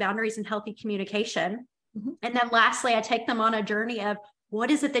healthy boundaries and healthy communication. And then lastly, I take them on a journey of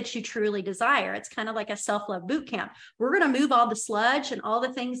what is it that you truly desire? It's kind of like a self-love boot camp. We're going to move all the sludge and all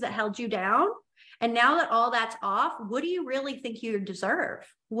the things that held you down. And now that all that's off, what do you really think you deserve?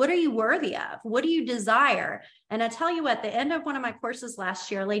 What are you worthy of? What do you desire? And I tell you what, the end of one of my courses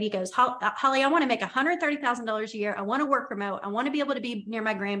last year, a lady goes, Holly, I want to make $130,000 a year. I want to work remote. I want to be able to be near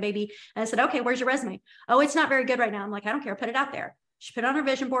my grandbaby. And I said, okay, where's your resume? Oh, it's not very good right now. I'm like, I don't care. Put it out there. She put it on her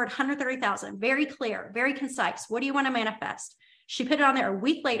vision board, 130,000, very clear, very concise. What do you want to manifest? She put it on there. A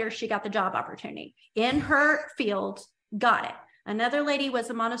week later, she got the job opportunity in her field, got it. Another lady was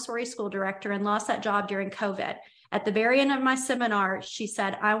a Montessori school director and lost that job during COVID. At the very end of my seminar, she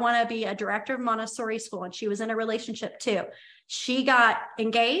said, I want to be a director of Montessori school. And she was in a relationship too. She got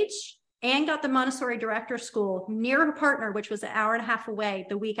engaged and got the Montessori director school near her partner, which was an hour and a half away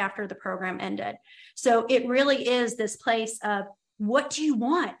the week after the program ended. So it really is this place of, what do you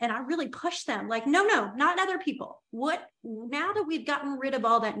want? And I really push them like, no, not other people. What, now that we've gotten rid of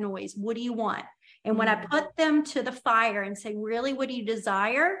all that noise, what do you want? And when I put them to the fire and say, really, what do you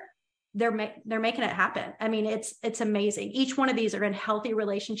desire? They're making it happen. I mean, it's amazing. Each one of these are in healthy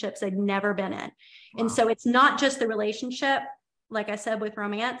relationships they've never been in. Wow. And so it's not just the relationship, like I said, with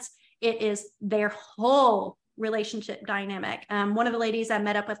romance, it is their whole relationship dynamic. One of the ladies I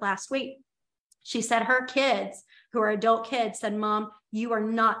met up with last week, she said her kids, who are adult kids, said, Mom, you are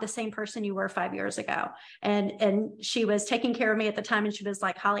not the same person you were 5 years ago. And she was taking care of me at the time. And she was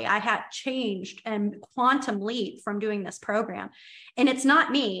like, Holly, I had changed and quantum leap from doing this program. And it's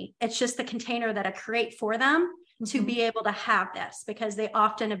not me. It's just the container that I create for them to be able to have this, because they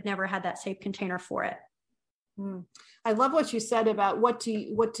often have never had that safe container for it. I love what you said about what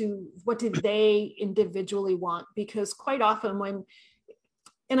do they individually want, because quite often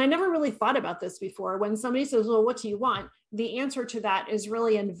and I never really thought about this before. When somebody says, well, what do you want? The answer to that is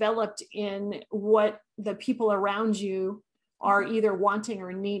really enveloped in what the people around you are either wanting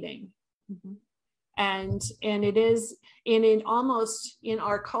or needing. And it almost in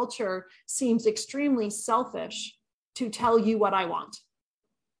our culture seems extremely selfish to tell you what I want.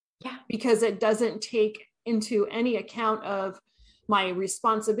 Yeah. Because it doesn't take into any account of my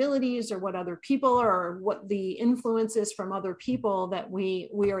responsibilities or what other people or what the influences from other people that we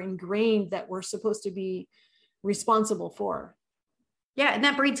are ingrained that we're supposed to be responsible for. Yeah. And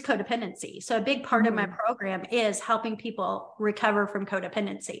that breeds codependency. So a big part of my program is helping people recover from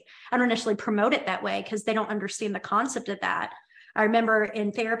codependency. I don't initially promote it that way because they don't understand the concept of that. I remember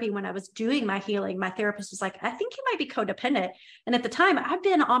in therapy when I was doing my healing, my therapist was like, I think you might be codependent. And at the time, I've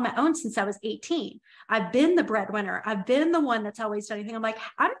been on my own since I was 18. I've been the breadwinner. I've been the one that's always done anything. I'm like,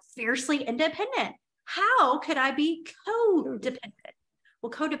 I'm fiercely independent. How could I be codependent?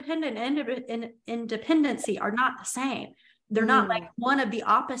 Well, codependent and independency are not the same. They're not like one of the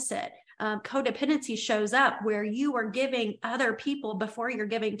opposite. Codependency shows up where you are giving other people before you're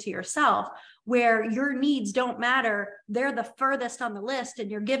giving to yourself, where your needs don't matter. They're the furthest on the list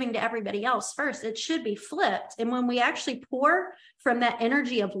and you're giving to everybody else first. It should be flipped. And when we actually pour from that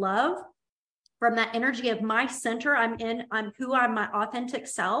energy of love, from that energy of my center, I'm my authentic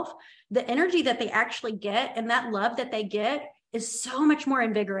self, the energy that they actually get and that love that they get is so much more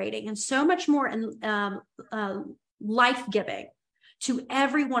invigorating and so much more life-giving to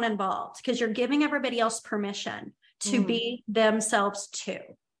everyone involved, because you're giving everybody else permission to be themselves too,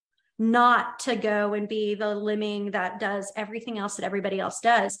 not to go and be the lemming that does everything else that everybody else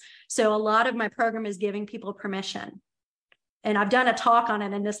does. So a lot of my program is giving people permission. And I've done a talk on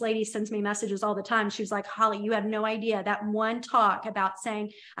it, and this lady sends me messages all the time. She was like, Holly, you have no idea that one talk about saying,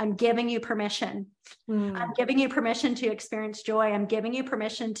 I'm giving you permission. I'm giving you permission to experience joy. I'm giving you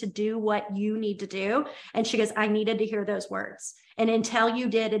permission to do what you need to do. And she goes, I needed to hear those words. And until you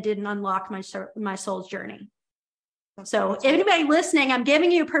did, it didn't unlock my soul's journey. So if anybody listening, I'm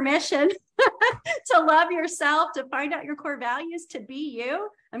giving you permission to love yourself, to find out your core values, to be you.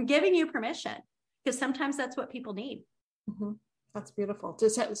 I'm giving you permission, because sometimes that's what people need. That's beautiful.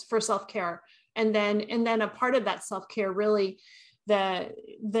 Just for self-care. And then a part of that self-care, really the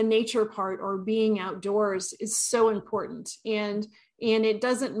nature part or being outdoors is so important. And it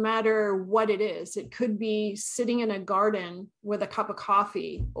doesn't matter what it is. It could be sitting in a garden with a cup of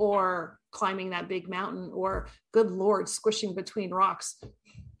coffee, or climbing that big mountain, or good Lord, squishing between rocks.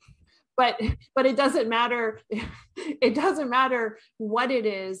 But it doesn't matter. It doesn't matter what it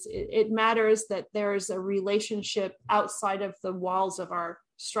is. It matters that there's a relationship outside of the walls of our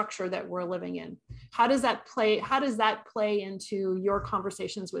structure that we're living in. How does that play into your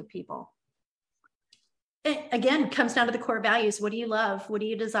conversations with people? It, again, comes down to the core values. What do you love? What do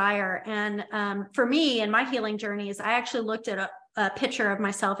you desire? And for me, in my healing journeys, I actually looked at a picture of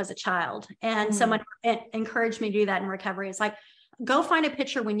myself as a child, and someone encouraged me to do that in recovery. It's like, go find a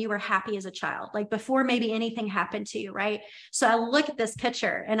picture when you were happy as a child, like before maybe anything happened to you, right? So I look at this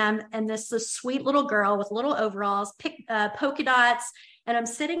picture and this sweet little girl with little overalls, polka dots, and I'm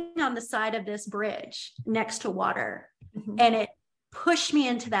sitting on the side of this bridge next to water. Mm-hmm. And it pushed me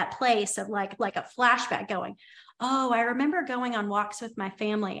into that place of like a flashback going, oh, I remember going on walks with my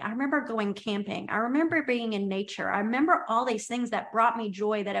family. I remember going camping. I remember being in nature. I remember all these things that brought me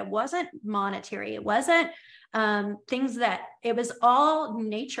joy, that it wasn't monetary. It wasn't things that, it was all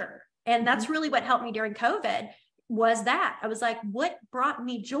nature. And that's really what helped me during COVID was that. I was like, what brought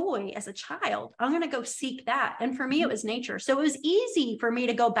me joy as a child? I'm going to go seek that. And for me, it was nature. So it was easy for me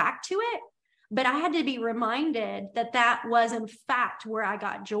to go back to it. But I had to be reminded that that was in fact where I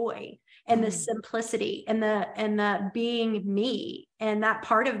got joy and the simplicity and the being me. And that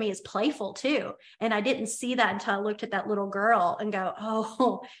part of me is playful too. And I didn't see that until I looked at that little girl and go,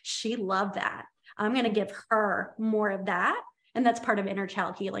 oh, she loved that. I'm going to give her more of that. And that's part of inner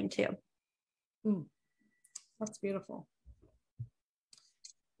child healing too. That's beautiful.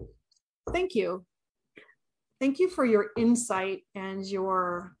 Thank you. Thank you for your insight and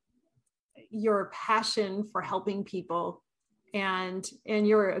your passion for helping people and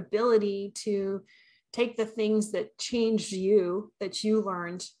your ability to take the things that changed you, that you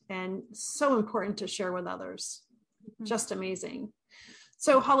learned, and so important to share with others. Just amazing.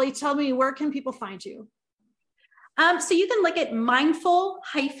 So Holly, tell me, where can people find you? So you can look at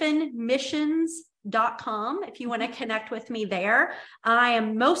mindful-missions.com if you want to connect with me there. I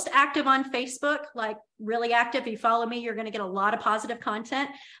am most active on Facebook, like really active. If you follow me, you're going to get a lot of positive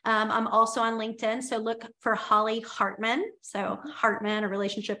content. I'm also on LinkedIn. So look for Holly Hartman. So Hartman, a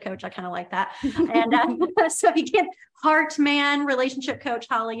relationship coach. I kind of like that. And so if you get Hartman, relationship coach,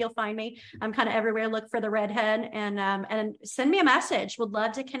 Holly, you'll find me. I'm kind of everywhere. Look for the redhead and send me a message. Would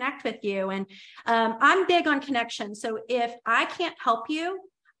love to connect with you. And I'm big on connection. So if I can't help you,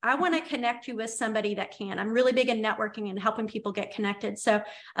 I want to connect you with somebody that can. I'm really big in networking and helping people get connected. So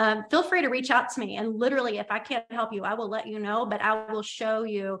feel free to reach out to me. And literally, if I can't help you, I will let you know, but I will show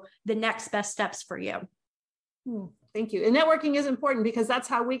you the next best steps for you. Thank you. And networking is important because that's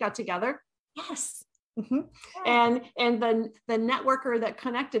how we got together. Yes. Mm-hmm. And the networker that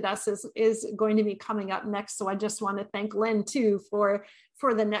connected us is going to be coming up next. So I just want to thank Lynn too for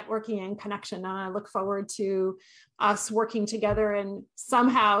the networking and connection. And I look forward to us working together and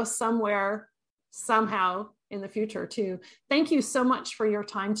somehow, somewhere, somehow in the future too. Thank you so much for your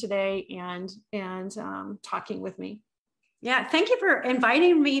time today and talking with me. Yeah. Thank you for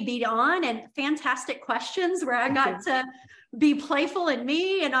inviting me be on, and fantastic questions where I got to be playful and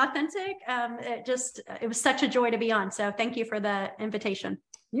me and authentic. It was such a joy to be on. So thank you for the invitation.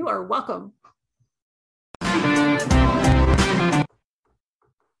 You are welcome.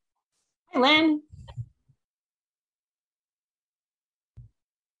 Hi, Lynn.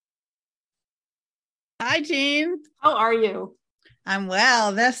 Hi, Jean. How are you? I'm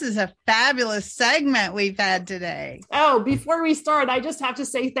well. This is a fabulous segment we've had today. Oh, before we start, I just have to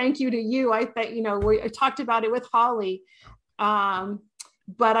say thank you to you. I talked about it with Holly, but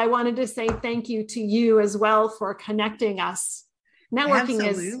I wanted to say thank you to you as well for connecting us.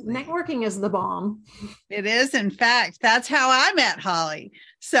 Networking is the bomb. It is. In fact, that's how I met Holly.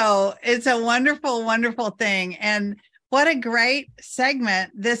 So it's a wonderful, wonderful thing. And what a great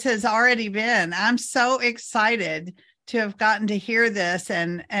segment this has already been. I'm so excited to have gotten to hear this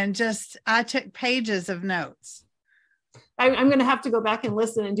and I took pages of notes. I'm going to have to go back and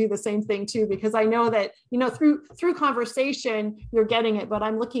listen and do the same thing too, because I know that, through conversation, you're getting it, but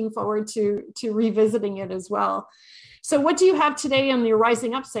I'm looking forward to revisiting it as well. So what do you have today on your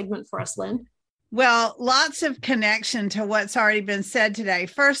Rising Up segment for us, Lynn? Well, lots of connection to what's already been said today.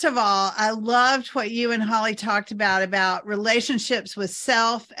 First of all, I loved what you and Holly talked about relationships with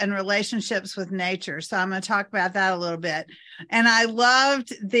self and relationships with nature. So I'm going to talk about that a little bit. And I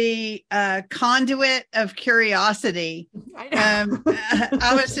loved the conduit of curiosity.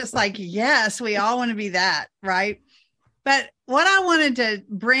 I was just like, yes, we all want to be that, right? But what I wanted to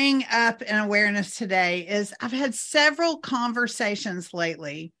bring up in awareness today is I've had several conversations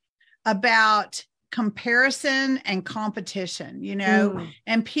lately about comparison and competition,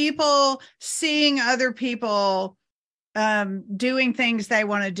 and people seeing other people doing things they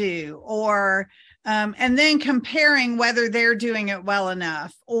want to do, or and then comparing whether they're doing it well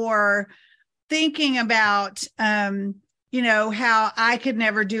enough, or thinking about how I could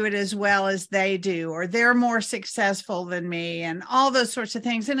never do it as well as they do, or they're more successful than me, and all those sorts of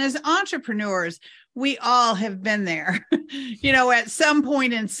things. And as entrepreneurs, we all have been there, at some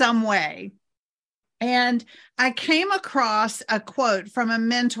point in some way. And I came across a quote from a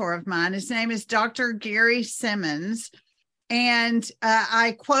mentor of mine. His name is Dr. Gary Simmons. And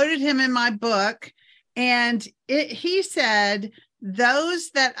I quoted him in my book, and he said,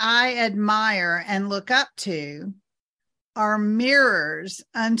 those that I admire and look up to are mirrors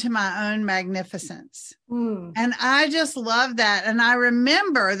unto my own magnificence. And I just love that. And I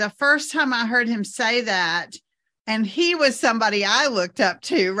remember the first time I heard him say that, and he was somebody I looked up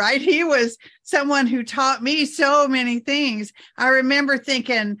to, right? He was someone who taught me so many things. I remember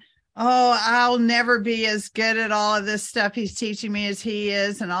thinking, oh, I'll never be as good at all of this stuff he's teaching me as he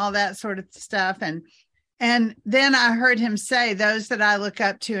is, and all that sort of stuff. And then I heard him say, those that I look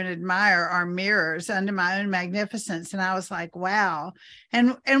up to and admire are mirrors unto my own magnificence. And I was like, wow.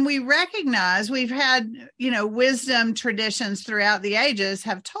 And we recognize we've had, wisdom traditions throughout the ages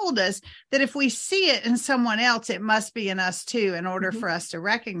have told us that if we see it in someone else, it must be in us too, in order for us to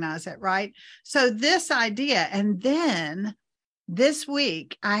recognize it, right? So this idea, and then this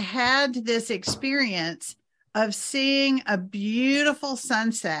week I had this experience of seeing a beautiful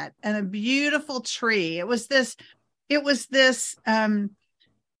sunset and a beautiful tree. It was this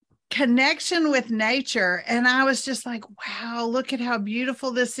connection with nature. And I was just like, wow, look at how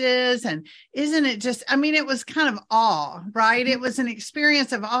beautiful this is. And isn't it just, it was kind of awe, right? It was an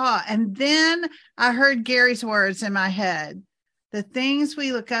experience of awe. And then I heard Gary's words in my head. The things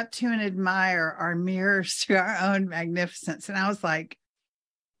we look up to and admire are mirrors to our own magnificence. And I was like,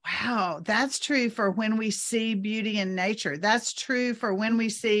 wow, that's true for when we see beauty in nature. That's true for when we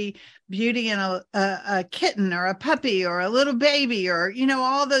see beauty in a kitten or a puppy or a little baby, or,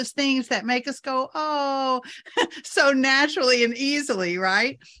 all those things that make us go, oh, so naturally and easily,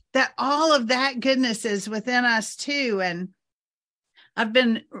 right? That all of that goodness is within us too. And I've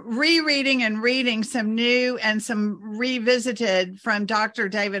been rereading and reading some new and some revisited from Dr.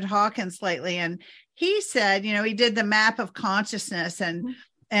 David Hawkins lately. And he said, he did the map of consciousness,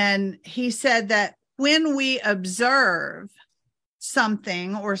 and he said that when we observe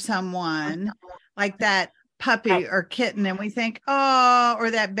something or someone like that puppy or kitten, and we think, oh, or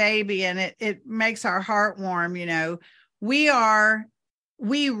that baby, and it makes our heart warm, we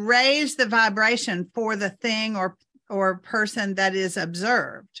raise the vibration for the thing or person that is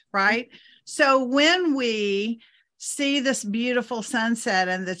observed, right? So when we see this beautiful sunset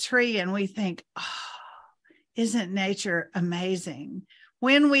and the tree, and we think, oh, isn't nature amazing?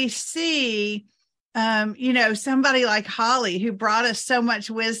 When we see, somebody like Holly, who brought us so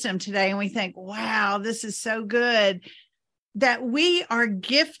much wisdom today, and we think, wow, this is so good, that we are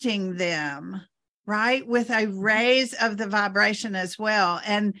gifting them, right, with a raise of the vibration as well.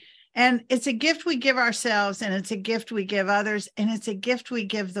 And it's a gift we give ourselves, and it's a gift we give others, and it's a gift we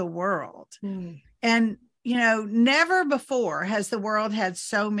give the world. And, never before has the world had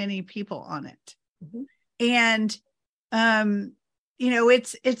so many people on it. And,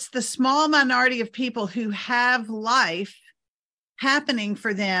 it's the small minority of people who have life happening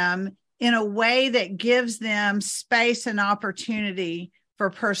for them in a way that gives them space and opportunity for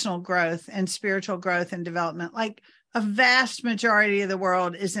personal growth and spiritual growth and development. Like a vast majority of the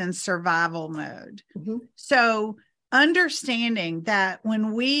world is in survival mode. So understanding that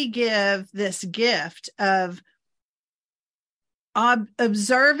when we give this gift of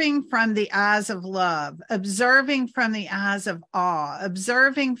observing from the eyes of love, observing from the eyes of awe,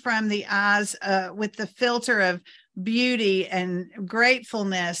 observing from the eyes with the filter of beauty and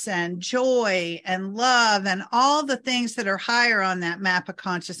gratefulness and joy and love and all the things that are higher on that map of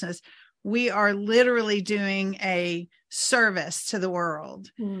consciousness, we are literally doing a service to the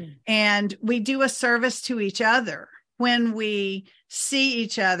world. And we do a service to each other when we see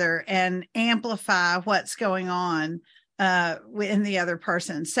each other and amplify what's going on in the other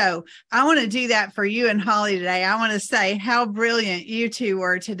person. So I want to do that for you and Holly today. I want to say how brilliant you two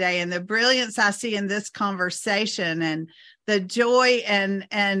were today, and the brilliance I see in this conversation, and the joy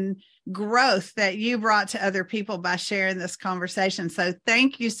and growth that you brought to other people by sharing this conversation. So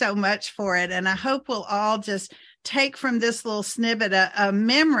thank you so much for it. And I hope we'll all just take from this little snippet a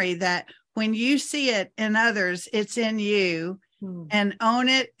memory that when you see it in others, it's in you. And own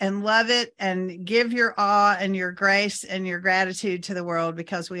it and love it and give your awe and your grace and your gratitude to the world,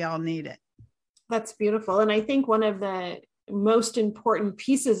 because we all need it. That's beautiful. And I think one of the most important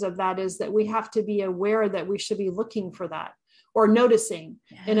pieces of that is that we have to be aware that we should be looking for that, or noticing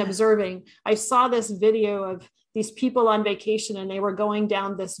and observing. I saw this video of these people on vacation, and they were going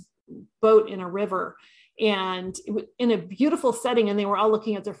down this boat in a river, and in a beautiful setting, and they were all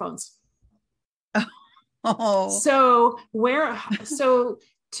looking at their phones. Oh, so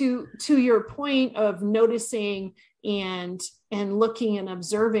to your point of noticing and looking and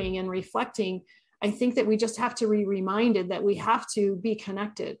observing and reflecting, I think that we just have to be reminded that we have to be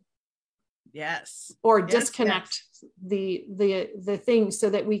connected. Yes. Or Yes, disconnect the things so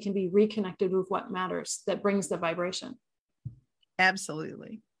that we can be reconnected with what matters, that brings the vibration.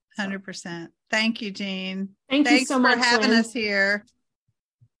 Absolutely. 100%. Thank you, Jean. Thanks you so much for having Lynn. us here.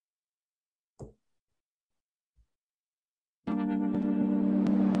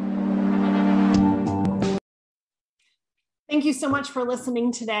 Thank you so much for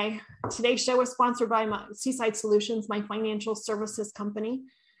listening today. Today's show was sponsored by Seaside Solutions, my financial services company.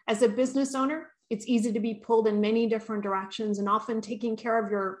 As a business owner, it's easy to be pulled in many different directions, and often taking care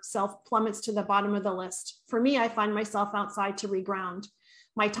of yourself plummets to the bottom of the list. For me, I find myself outside to reground.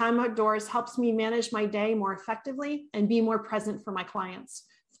 My time outdoors helps me manage my day more effectively and be more present for my clients.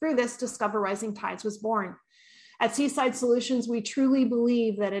 Through this, Discover Rising Tides was born. At Seaside Solutions, we truly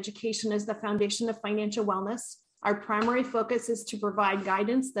believe that education is the foundation of financial wellness. Our primary focus is to provide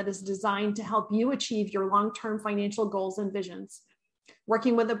guidance that is designed to help you achieve your long-term financial goals and visions.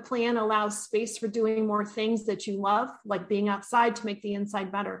 Working with a plan allows space for doing more things that you love, like being outside to make the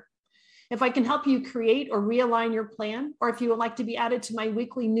inside better. If I can help you create or realign your plan, or if you would like to be added to my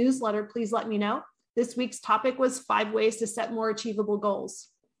weekly newsletter, please let me know. This week's topic was 5 ways to set more achievable goals.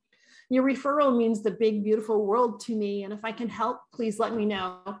 Your referral means the big, beautiful world to me. And if I can help, please let me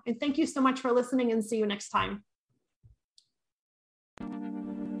know. And thank you so much for listening, and see you next time.